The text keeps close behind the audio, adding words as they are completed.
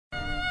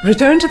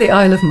Return to the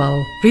Isle of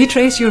Mull,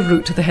 retrace your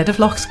route to the head of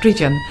Loch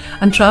Scriean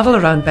and travel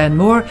around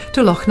Benmore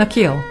to Loch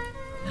Nakiel.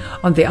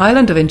 On the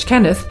island of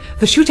Kenneth,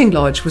 the shooting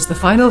lodge was the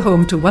final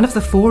home to one of the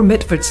 4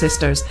 Mitford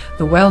sisters,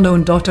 the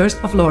well-known daughters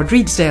of Lord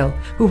Redesdale,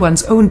 who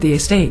once owned the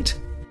estate.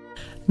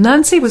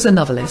 Nancy was a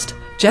novelist,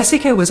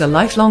 Jessica was a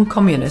lifelong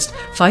communist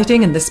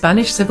fighting in the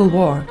Spanish Civil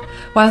War,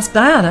 whilst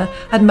Diana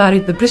had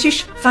married the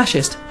British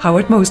fascist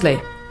Howard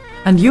Mosley,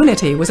 and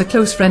Unity was a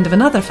close friend of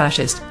another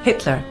fascist,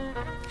 Hitler.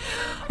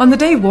 On the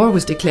day war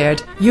was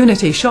declared,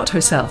 Unity shot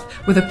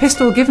herself with a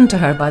pistol given to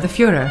her by the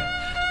Führer.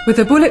 With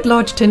a bullet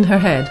lodged in her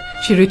head,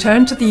 she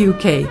returned to the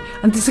UK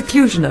and the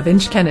seclusion of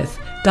Kenneth,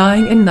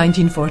 dying in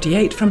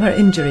 1948 from her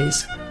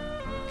injuries.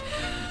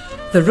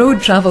 The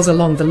road travels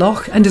along the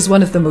loch and is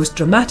one of the most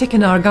dramatic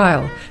in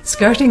Argyll,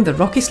 skirting the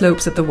rocky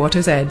slopes at the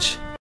water's edge.